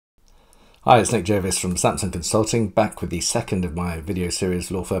Hi, it's Nick Jervis from Samson Consulting, back with the second of my video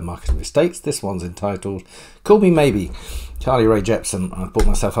series, Law Firm Marketing Mistakes. This one's entitled Call Me Maybe. Carly Rae Jepsen. I've brought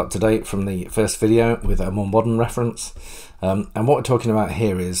myself up to date from the first video with a more modern reference. And what we're talking about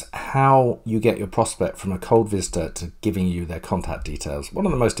here is how you get your prospect from a cold visitor to giving you their contact details. One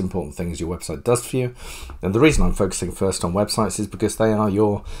of the most important things your website does for you. And the reason I'm focusing first on websites is because they are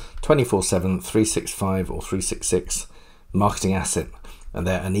your 24/7, 365 or 366 marketing asset. And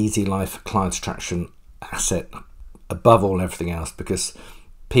they're an easy life client attraction asset above all everything else, because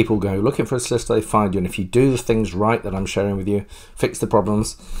people go looking for a solicitor, they find you, and if you do the things right that I'm sharing with you, fix the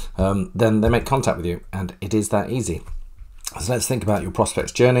problems, then they make contact with you, and it is that easy. So let's think about your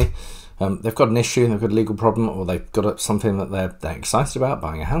prospect's journey. They've got an issue, they've got a legal problem, or they've got something that they're excited about,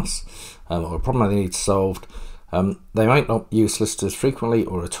 buying a house, or a problem they need solved. They might not use solicitors frequently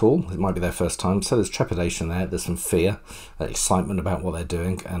or at all. It might be their first time, so there's trepidation there, there's some fear, excitement about what they're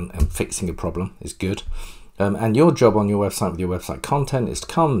doing, and fixing a problem is good. And your job on your website with your website content is to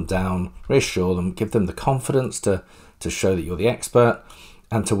calm them down, reassure them, give them the confidence to show that you're the expert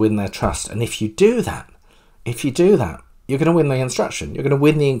and to win their trust. And if you do that, you're going to win the instruction, you're going to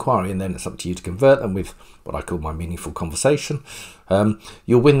win the inquiry, and then it's up to you to convert them with what I call my meaningful conversation.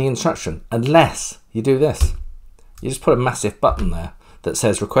 You'll win the instruction unless you do this. You just put a massive button there that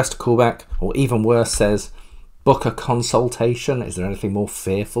says request a callback, or even worse, says book a consultation. Is there anything more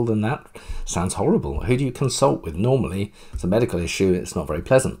fearful than that? Sounds horrible. Who do you consult with? Normally, it's a medical issue. It's not very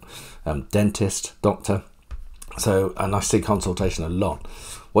pleasant. Dentist, doctor. And I see consultation a lot.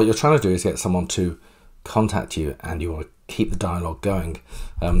 What you're trying to do is get someone to contact you, and you want to keep the dialogue going.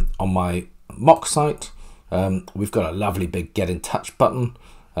 On my mock site, we've got a lovely big get in touch button.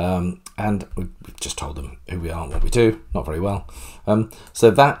 And we've just told them who we are and what we do, not very well. So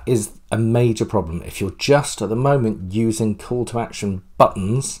that is a major problem. If you're just at the moment using call to action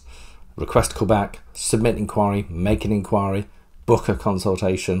buttons, request a call back, submit inquiry, make an inquiry, book a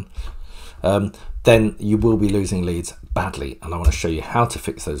consultation, then you will be losing leads badly. And I want to show you how to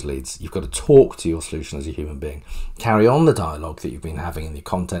fix those leads. You've got to talk to your solution as a human being. Carry on the dialogue that you've been having in your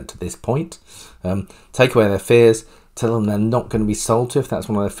content to this point. Take away their fears. Tell them they're not going to be sold to if that's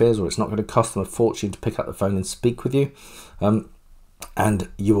one of their fears, or it's not going to cost them a fortune to pick up the phone and speak with you. And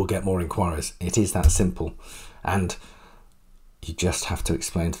you will get more inquiries. It is that simple. And you just have to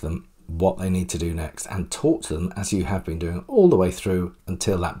explain to them what they need to do next and talk to them as you have been doing all the way through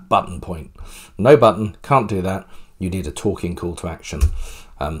until that button point. No button, can't do that. You need a talking call to action.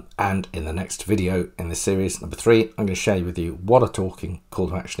 And in the next video in this series, number 3, I'm going to share with you what a talking call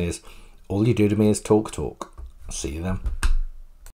to action is. All you do to me is talk. See you then.